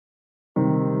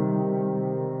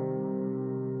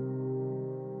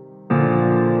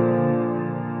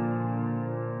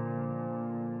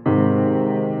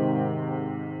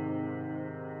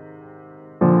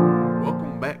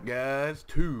guys,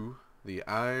 to the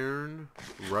Iron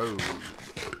Road.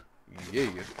 Yeah.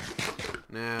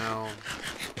 Now,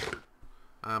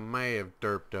 I may have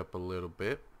derped up a little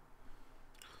bit.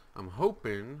 I'm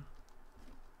hoping.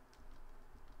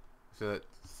 So that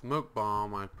smoke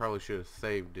bomb, I probably should have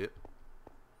saved it.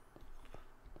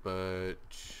 But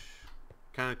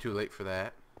kind of too late for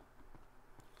that.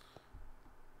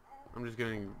 I'm just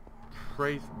going to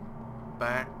trace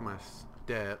back my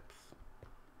steps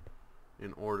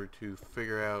in order to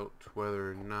figure out whether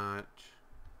or not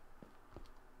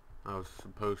I was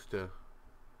supposed to.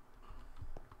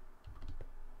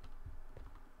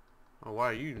 Oh, why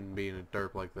are you being a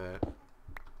derp like that?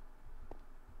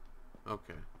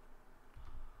 Okay.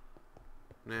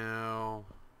 Now,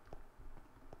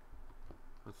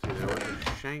 let's see, there was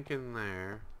a shank in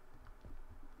there.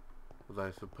 Was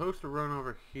I supposed to run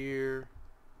over here?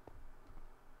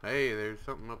 Hey, there's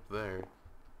something up there.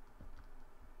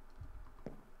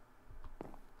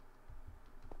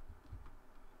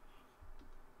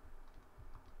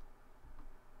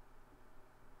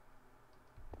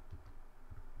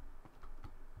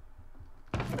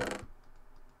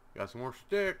 Got some more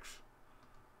sticks.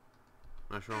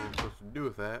 Not sure what I'm supposed to do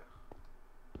with that.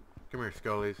 Come here,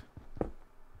 Scullies.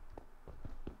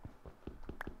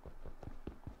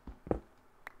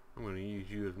 I'm going to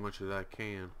use you as much as I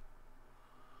can.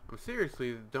 I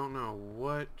seriously don't know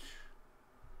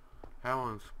how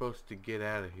I'm supposed to get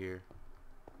out of here.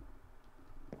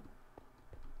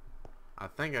 I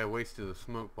think I wasted a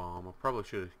smoke bomb. I probably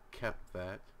should have kept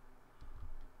that.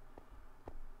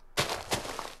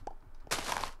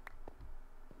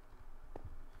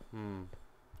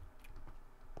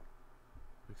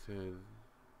 Like I said,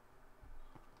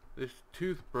 this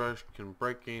toothbrush can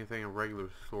break anything a regular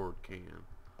sword can.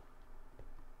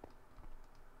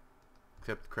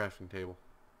 Except the crafting table.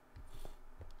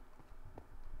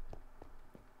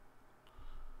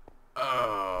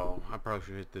 Oh, I probably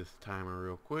should hit this timer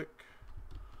real quick.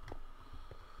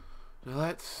 Now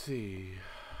let's see.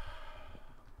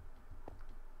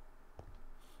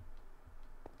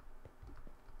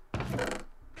 I've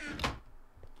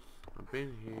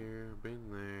been here,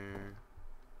 been there.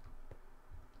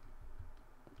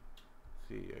 Let's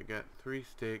see, I got 3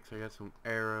 sticks, I got some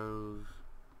arrows.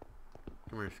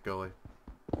 Come here, Scully.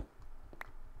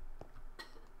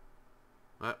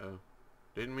 Uh-oh.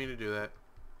 Didn't mean to do that.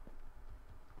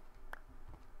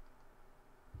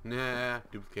 Nah,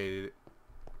 duplicated it.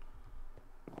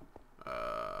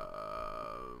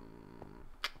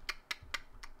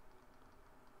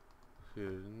 See,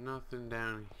 there's nothing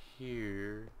down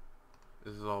here.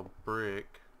 This is all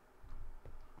brick.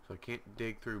 So I can't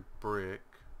dig through brick.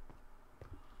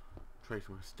 Trace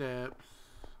my steps.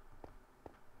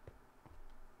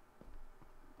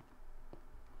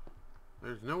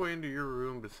 There's no way into your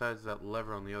room besides that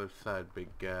lever on the other side,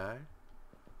 big guy.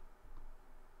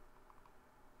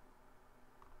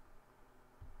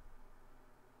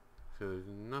 So there's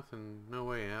nothing, no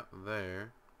way out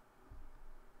there.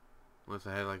 Unless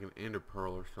I had like an ender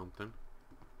pearl or something.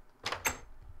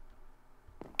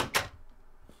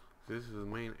 So this is the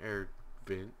main air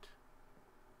vent.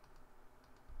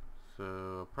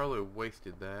 So I probably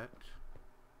wasted that.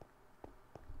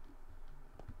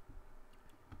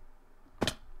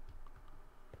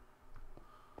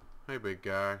 Hey big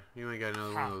guy, you ain't got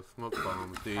another one of those smoke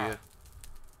bombs, do ya?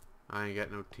 I ain't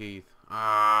got no teeth.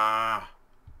 Ah!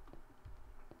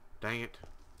 Dang it.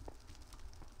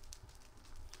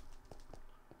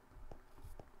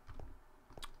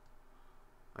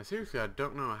 I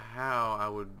don't know how I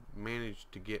would manage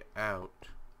to get out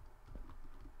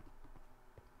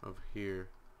of here.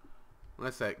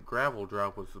 Unless that gravel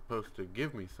drop was supposed to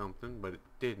give me something, but it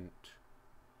didn't.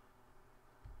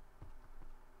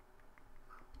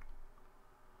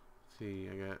 Let's see,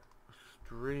 I got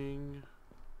string,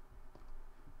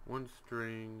 1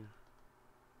 string,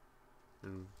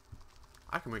 and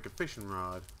I can make a fishing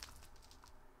rod.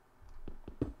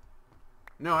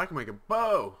 No, I can make a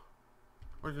bow!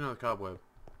 Where's another cobweb?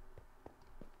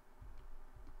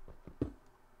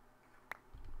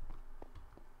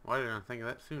 Why didn't I think of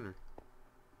that sooner?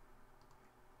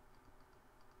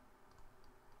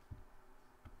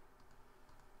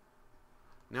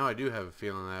 Now I do have a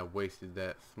feeling that I wasted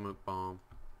that smoke bomb.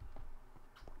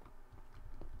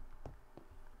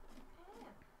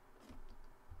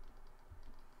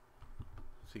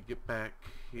 So you get back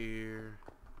here.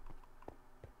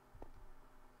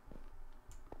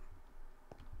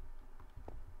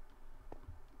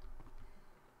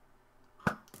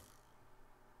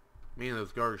 Man,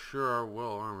 those guards sure are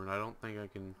well armored. I don't think I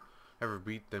can ever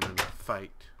beat them in a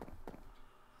fight.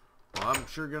 Well, I'm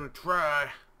sure gonna try.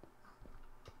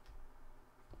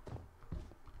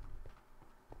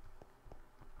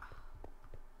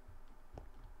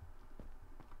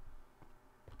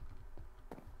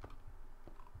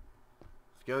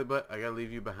 Skelly butt, I gotta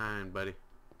leave you behind, buddy.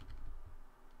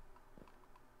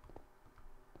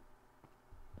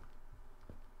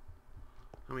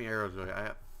 How many arrows do I got? I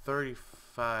got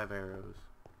 35 arrows.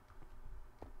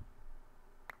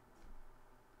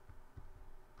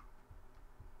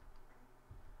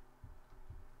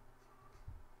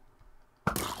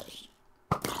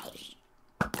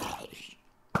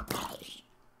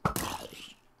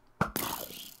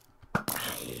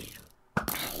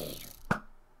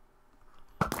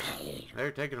 They're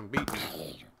taking them beating.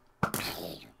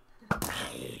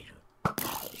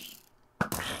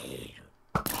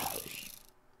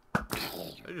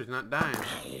 They're just not dying.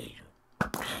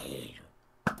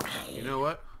 You know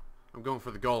what? I'm going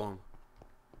for the golem.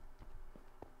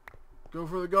 Go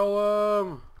for the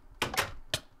golem!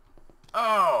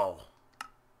 Oh!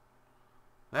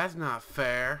 That's not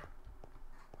fair.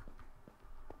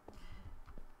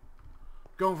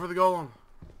 Going for the golem.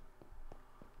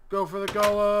 Go for the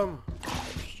golem.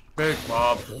 Big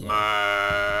Bob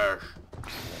smash.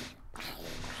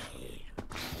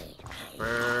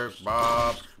 Big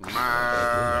Bob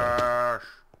smash.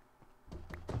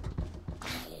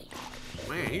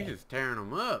 Man, he's just tearing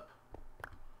them up.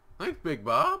 Thanks, Big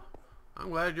Bob. I'm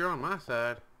glad you're on my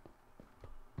side.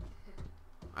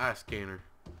 Eye scanner.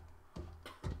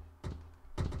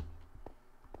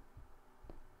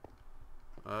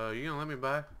 You gonna let me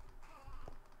buy?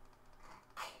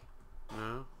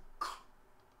 No.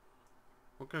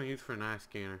 What can I use for an eye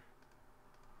scanner?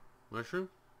 Mushroom?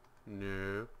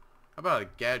 No. How about a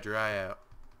gouge your eye out?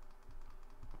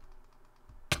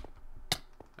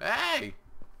 Hey!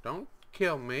 Don't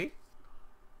kill me.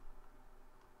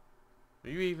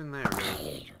 Are you even there,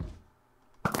 really?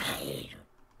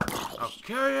 I'll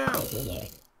kill you!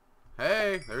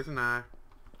 Hey, there's an eye.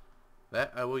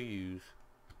 That I will use.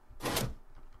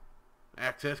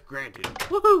 Access granted.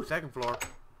 Woohoo! Second floor.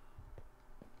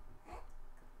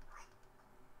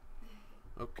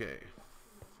 Okay.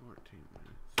 14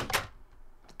 minutes.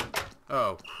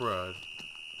 Oh, crud.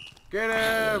 Get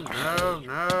him! No,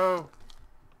 no.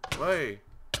 Wait.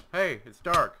 Hey, it's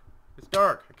dark. It's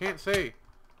dark. I can't see.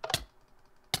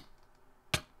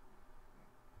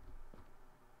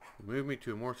 Move me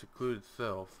to a more secluded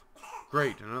cell.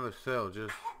 Great, another cell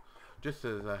just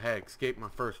as I had escaped my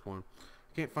first one.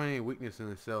 I can't find any weakness in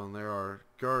the cell, and there are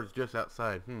guards just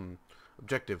outside.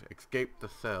 Objective, escape the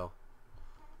cell.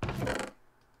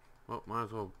 Well, might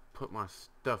as well put my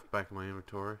stuff back in my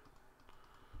inventory.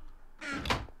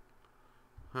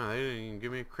 Huh, they didn't even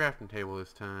give me a crafting table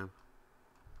this time.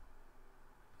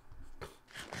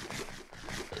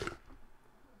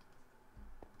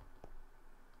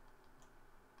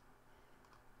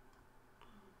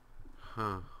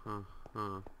 Huh.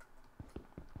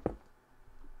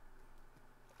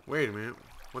 Wait a minute.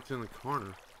 What's in the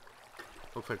corner?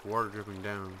 Looks like water dripping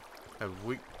down. Have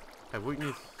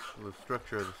weakness in the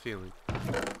structure of the ceiling.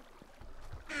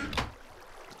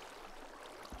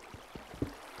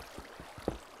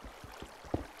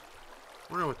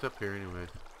 Wonder what's up here anyway.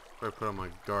 Better put on my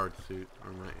guard suit,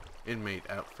 or my inmate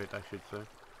outfit, I should say.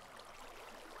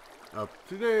 Up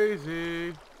to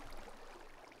Daisy!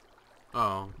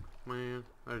 Oh, man.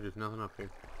 There's just nothing up here.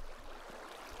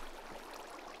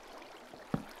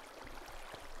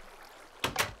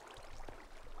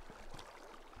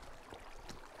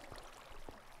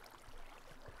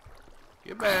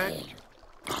 Get back.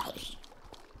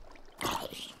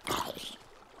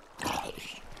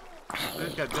 I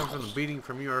just got done from the beating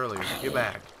from you earlier. Get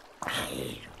back.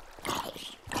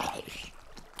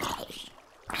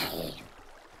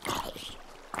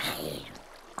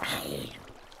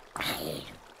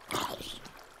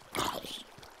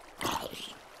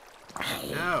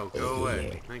 No, go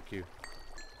away. Thank you.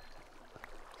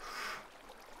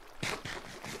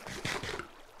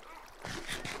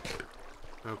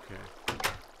 Okay.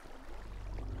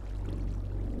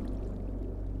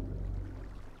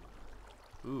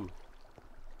 Ooh.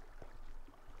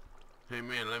 Hey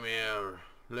man, let me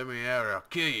out or I'll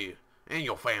kill you and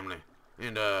your family.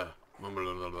 And mumbling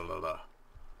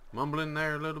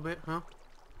there a little bit, huh?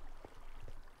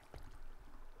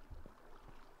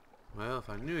 Well, if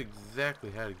I knew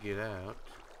exactly how to get out,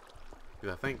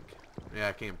 because I think, yeah,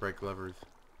 I can't break levers.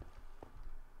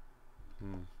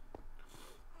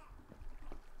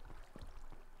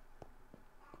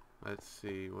 Let's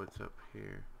see what's up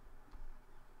here.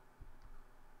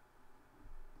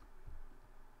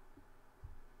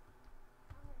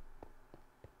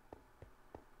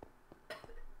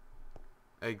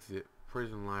 Exit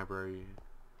prison library.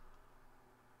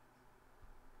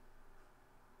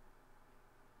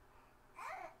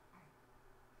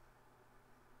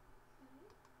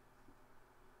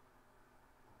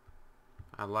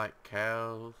 I like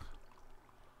cows.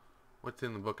 What's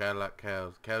in the book? I like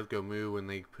cows. Cows go moo when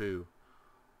they poo.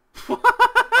 What?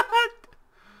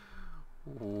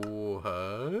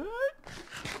 What?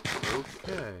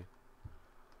 Okay.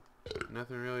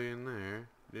 Nothing really in there.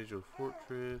 Digital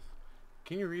Fortress.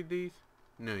 Can you read these?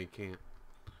 No, you can't.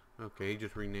 Okay, he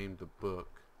just renamed the book.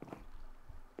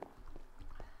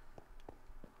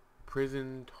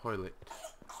 Prison toilet.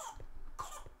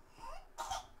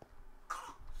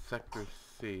 Sector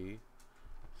C.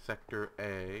 Sector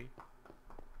A.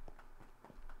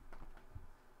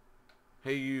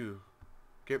 Hey you.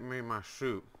 Get me my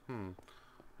soup.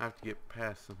 I have to get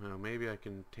past somehow. Maybe I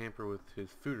can tamper with his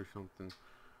food or something.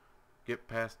 Get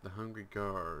past the hungry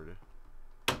guard.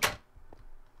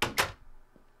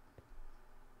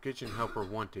 Kitchen helper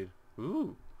wanted.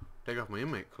 Ooh. Take off my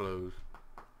inmate clothes.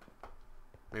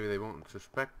 Maybe they won't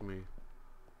suspect me.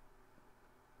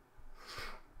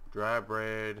 Dry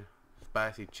bread.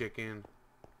 Spicy chicken.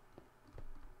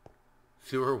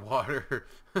 Sewer water.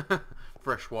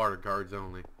 Fresh water, guards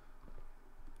only.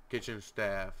 Kitchen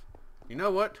staff. You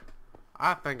know what?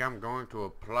 I think I'm going to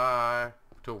apply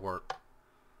to work.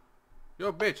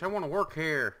 Yo, bitch, I want to work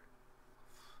here.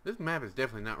 This map is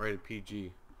definitely not rated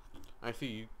PG. I see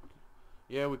you.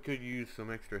 Yeah, we could use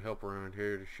some extra help around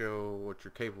here to show what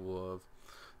you're capable of.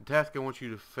 The task, I want you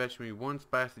to fetch me 1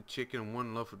 spicy chicken and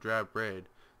 1 loaf of dry bread.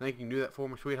 Think you can do that for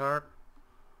me, sweetheart?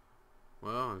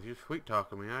 Well, if you're sweet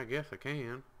talking me, I guess I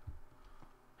can.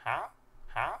 Huh?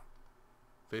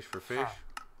 Fish for fish.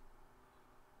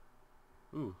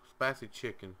 Ooh, spicy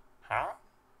chicken. Huh?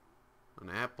 An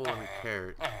apple and a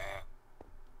carrot.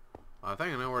 I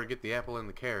think I know where to get the apple and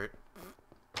the carrot.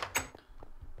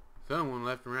 Someone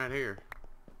left them right here.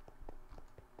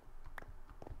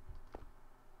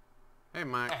 Hey,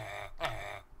 Mike.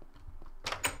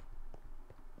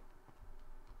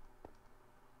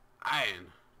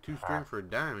 Iron. 2 string for a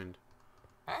diamond.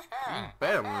 You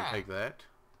bet I'm gonna take that.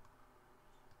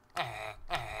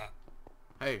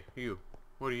 Hey, you.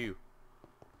 What are you?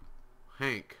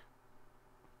 Hank.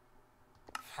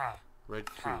 Red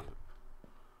tulip.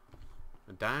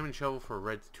 A diamond shovel for a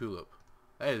red tulip.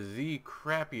 That is the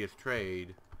crappiest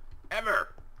trade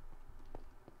ever.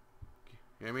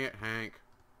 Give me it, Hank.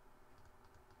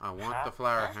 I want the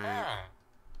flower, Hank.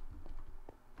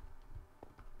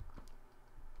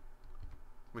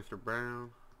 Mr.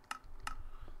 Brown.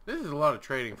 This is a lot of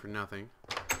trading for nothing.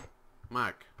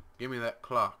 Mike, give me that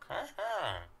clock.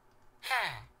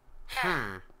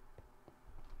 Huh.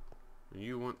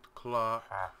 You want the clock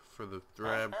for the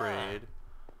dry bread.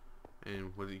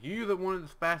 And was it you that wanted the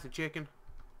spicy chicken?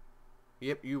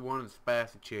 Yep, you wanted the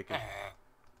spicy chicken.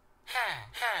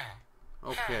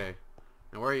 Okay.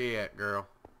 Now where are you at, girl?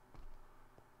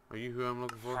 Are you who I'm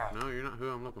looking for? No, you're not who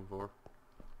I'm looking for.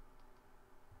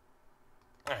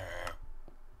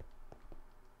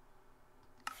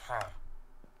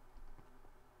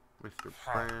 Mr.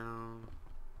 Brown.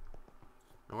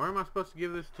 Now where am I supposed to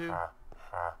give this to?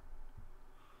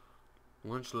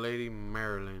 Lunch Lady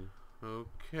Marilyn.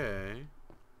 Okay.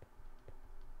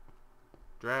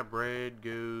 Dry bread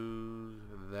goes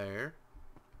there.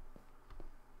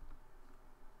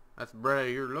 That's the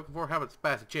bread you're looking for? How about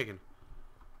spicy chicken?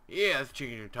 Yeah, that's the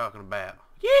chicken you're talking about.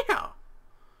 Yeah!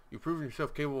 You've proven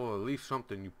yourself capable of at least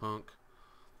something, you punk.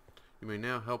 You may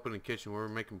now help in the kitchen where we're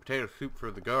making potato soup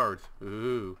for the guards.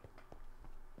 Ooh.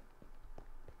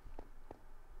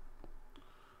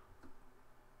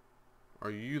 Are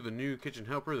you the new kitchen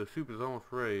helper? The soup is almost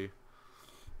ready.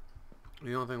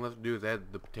 The only thing left to do is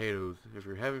add the potatoes. If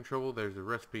you're having trouble, there's a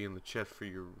recipe in the chest for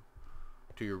your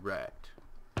to your right.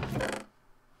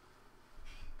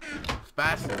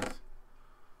 Spices.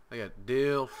 They got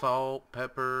dill, salt,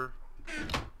 pepper.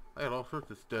 They got all sorts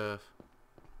of stuff.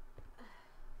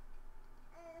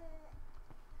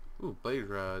 Ooh, blaze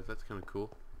rods. That's kind of cool.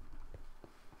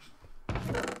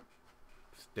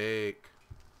 Steak.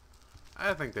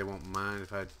 I think they won't mind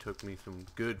if I took me some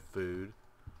good food.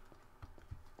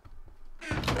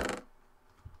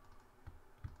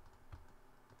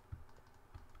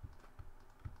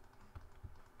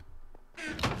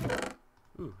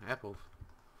 Ooh, apples.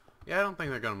 Yeah, I don't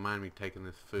think they're gonna mind me taking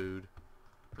this food.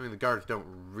 I mean, the guards don't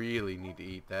really need to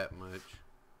eat that much.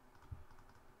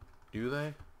 Do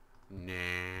they?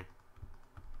 Nah.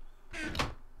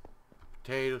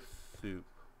 Potato soup.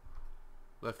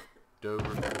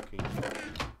 Leftover cooking.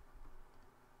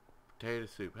 Potato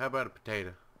soup. How about a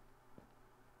potato?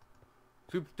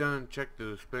 Soup's done. Check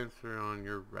the dispenser on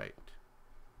your right.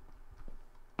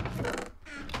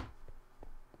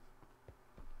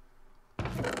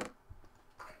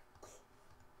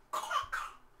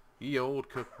 Ye old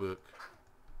cookbook.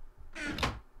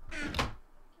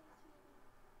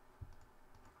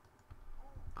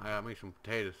 make some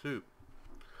potato soup.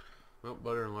 Milk,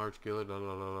 butter, and large skillet. La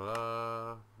la la la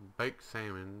la. Baked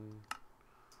salmon.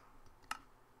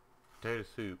 Potato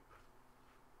soup.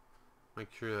 Make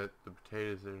sure that the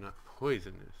potatoes are not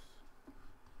poisonous.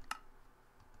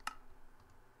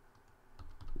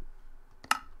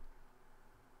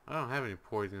 I don't have any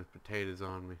poisonous potatoes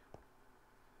on me.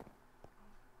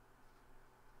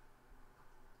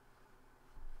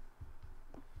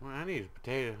 Well, I need a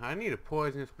potato. I need a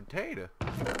poisonous potato.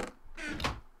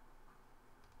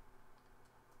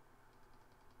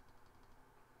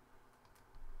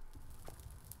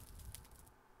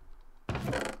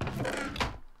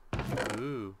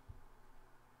 Ooh.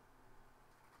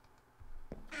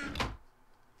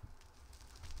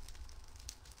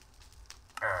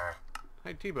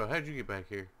 Hey T-Bow, how'd you get back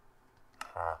here?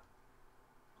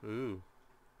 Ooh.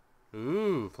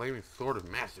 Ooh, flaming sword of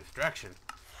mass destruction.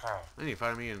 I need to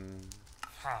find me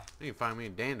a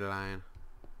dandelion.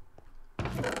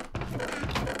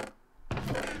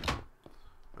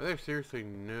 Are there seriously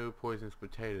no poisonous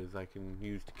potatoes I can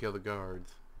use to kill the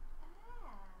guards?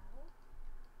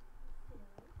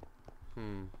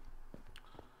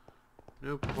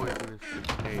 No poisonous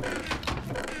potatoes.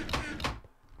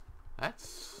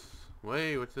 That's...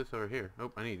 Wait, what's this over here?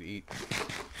 Oh, I need to eat.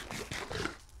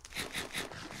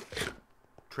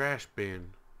 Trash bin.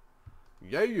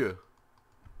 Yeah!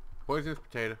 Poisonous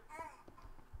potato.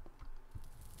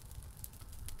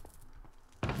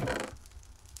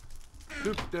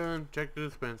 Soup's done. Check the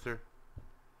dispenser.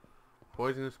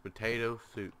 Poisonous potato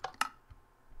soup.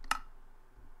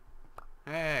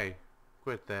 Hey!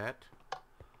 Quit that.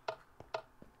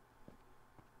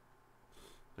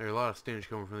 There's a lot of stench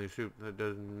coming from this soup. That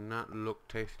does not look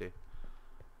tasty.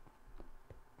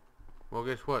 Well,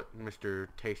 guess what, Mr.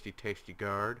 Tasty Tasty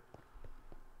Guard?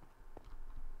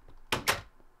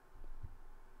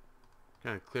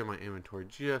 Kind of clear my inventory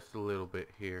just a little bit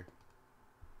here.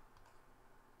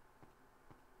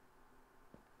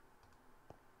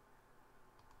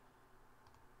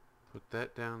 Put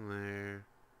that down there.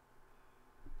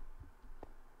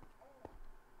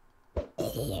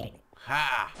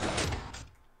 Ha!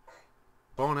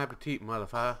 Bon appetit,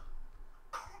 motherfucker.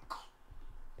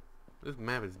 This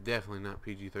map is definitely not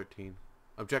PG-13.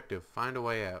 Objective, find a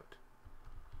way out.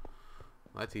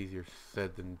 Well, that's easier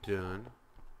said than done.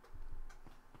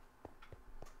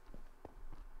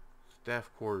 Staff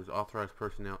quarters, authorized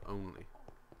personnel only.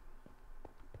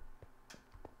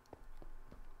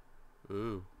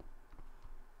 Ooh.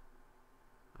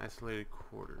 Isolated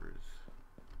quarters.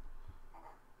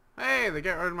 Hey, they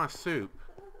got rid of my soup.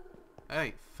 That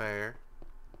ain't fair.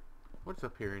 What's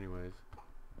up here anyways?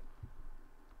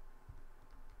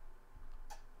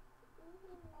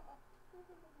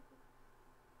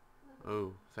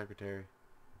 Oh, secretary.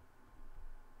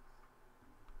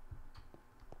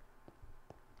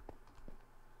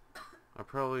 I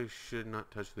probably should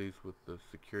not touch these with the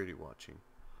security watching.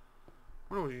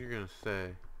 I wonder what you're gonna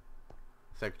say,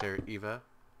 Secretary Eva.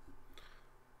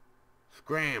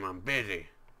 Scram, I'm busy.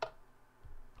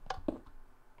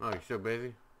 Oh, you're still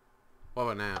busy? What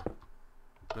about now?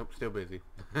 Nope, still busy.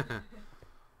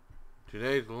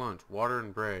 Today's lunch, water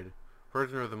and bread.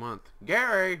 Prisoner of the month,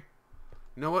 Gary!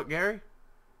 You know what, Gary?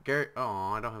 Gary,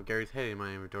 oh, I don't have Gary's head in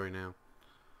my inventory now.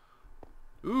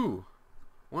 Ooh,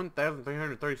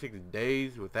 1,336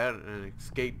 days without an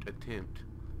escaped attempt.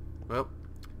 Well,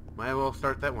 might as well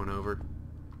start that one over.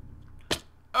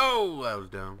 Oh, that was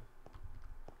dumb.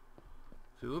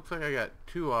 So it looks like I got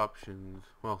two options.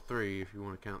 Well, three if you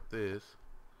want to count this.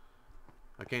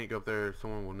 I can't go up there,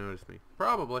 someone will notice me.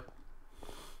 Probably.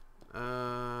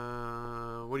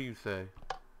 What do you say?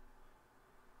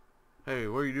 Hey,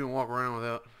 what are you doing walking around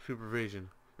without supervision?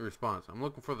 Your response, I'm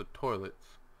looking for the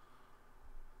toilets.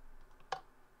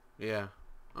 Yeah,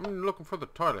 I'm looking for the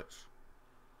toilets.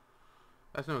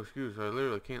 That's no excuse, I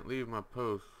literally can't leave my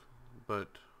post,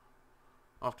 but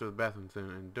off to the bathroom soon,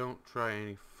 and don't try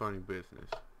any funny business.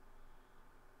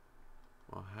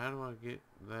 Well, how do I get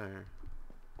there?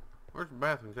 Where's the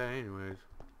bathrooms at anyways?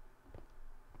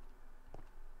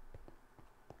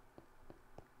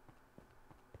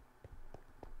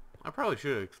 I probably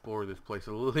should have explored this place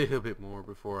a little bit more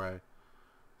before I...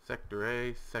 Sector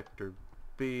A, Sector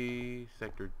B,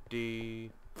 Sector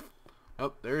D...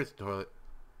 Oh, there's the toilet.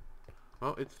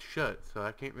 Well, it's shut, so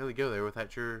I can't really go there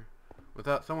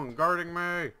without someone guarding me.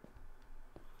 I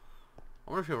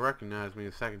wonder if he'll recognize me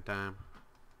the second time.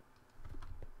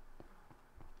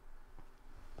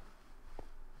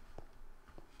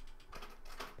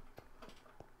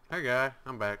 Hey guy,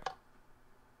 I'm back.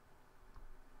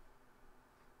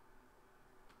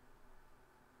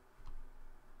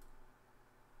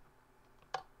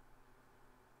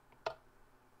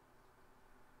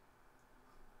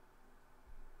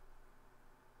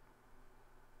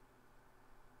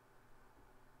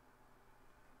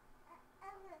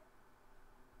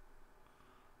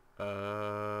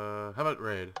 How about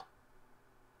red?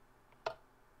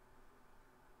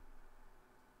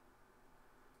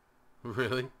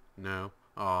 Really? No.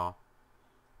 Aw.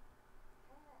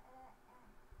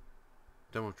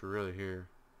 Don't want to really hear.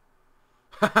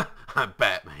 I'm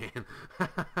Batman.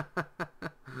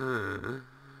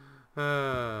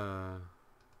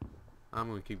 I'm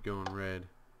gonna keep going red.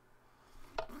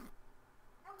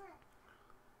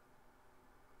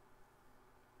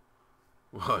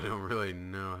 Well, I don't really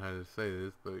know how to say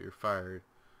this, but you're fired.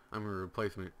 I'm a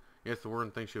replacement. Yes, the warden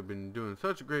thinks you've been doing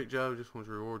such a great job, just wants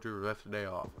to reward you with the rest of the day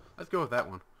off. Let's go with that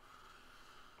one.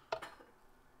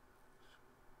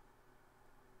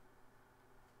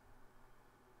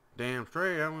 Damn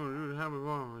straight, I'm gonna do the happy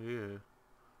ball, yeah.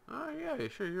 Oh yeah,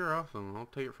 sure, you're awesome. I'll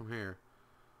take it from here.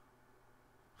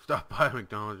 Stop by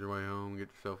McDonald's your way home, get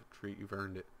yourself a treat, you've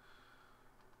earned it.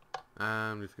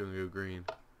 I'm just gonna go green.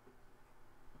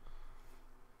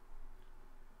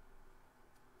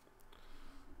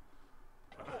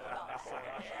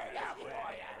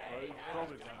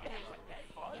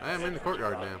 I am in the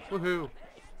courtyard now. Woohoo!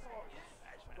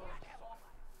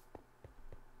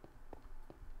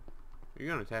 You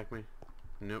gonna attack me?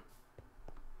 Nope.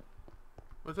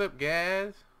 What's up,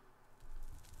 guys?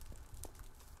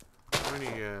 Any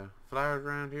flowers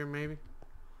around here, maybe?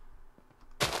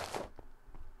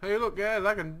 Hey, look, guys,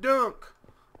 I can dunk!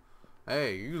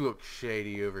 Hey, you look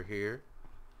shady over here.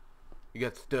 You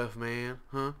got stuff, man?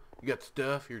 Huh? You got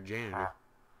stuff? You're a janitor.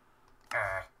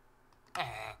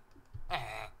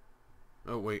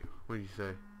 Oh, wait. What did you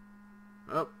say?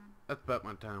 Oh, that's about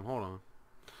my time. Hold on.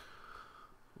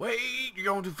 Wait, you're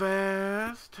going too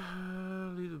fast.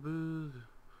 Leave the booth.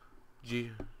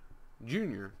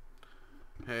 Junior.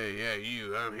 Hey, yeah,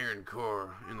 you. I'm here in the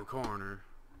corner.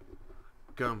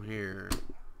 Come here.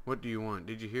 What do you want?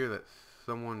 Did you hear that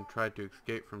someone tried to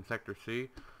escape from Sector C?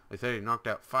 They said he knocked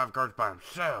out 5 guards by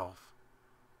himself.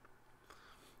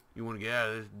 You want to get out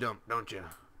of this dump, don't you?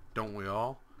 Don't we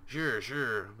all? Sure,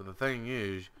 sure. But the thing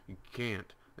is, you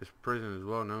can't. This prison is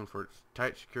well known for its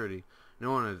tight security.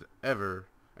 No one has ever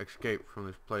escaped from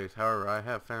this place. However, I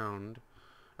have found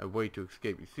a way to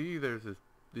escape. You see, there's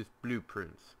this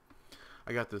blueprints.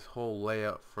 I got this whole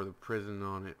layout for the prison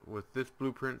on it. With this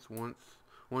blueprints,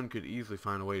 one could easily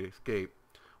find a way to escape.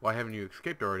 Why haven't you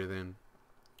escaped already then?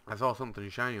 I saw something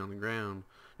shiny on the ground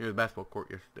near the basketball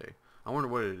court yesterday. I wonder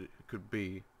what it could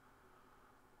be.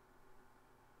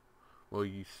 Well,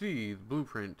 you see, the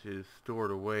blueprint is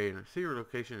stored away in a secret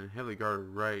location and heavily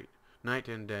guarded right night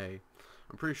and day.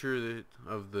 I'm pretty sure that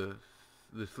of the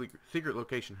secret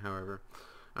location, however,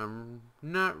 I'm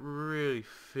not really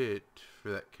fit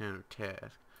for that kind of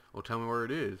task. Well, tell me where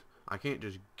it is. I can't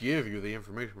just give you the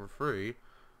information for free.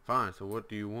 Fine, so what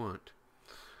do you want?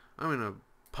 I'm in a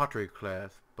pottery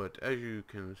class, but as you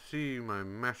can see, my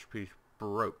masterpiece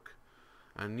broke.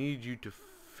 I need you to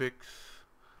fix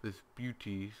this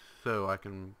beauty so I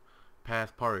can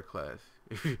pass pottery class.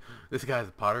 This guy's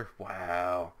a potter?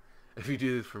 Wow. If you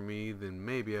do this for me, then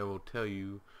maybe I will tell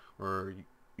you where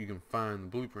you can find the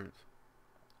blueprints.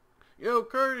 Yo,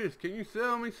 Curtis, can you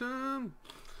sell me some?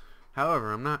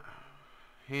 However, I'm not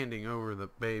handing over the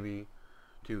baby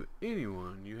to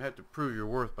anyone. You have to prove your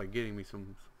worth by getting me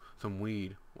some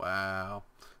weed. Wow.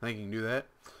 Think you can do that?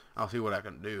 I'll see what I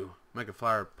can do. Make a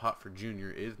flower pot for Junior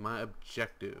is my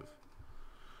objective.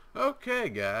 Okay,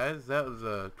 guys, that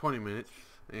was 20 minutes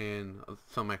and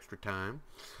some extra time.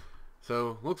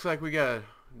 So, looks like we gotta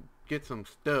get some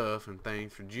stuff and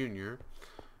things for Junior.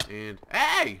 And,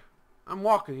 hey! I'm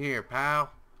walking here,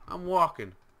 pal. I'm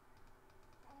walking.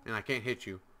 And I can't hit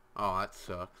you. Oh, that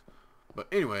sucks. But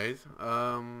anyways,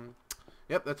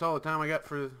 yep, that's all the time I got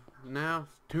for now.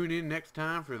 Tune in next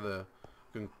time for the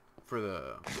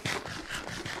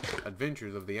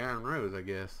adventures of the Iron Rose, I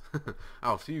guess.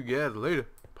 I'll see you guys later.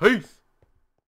 Peace!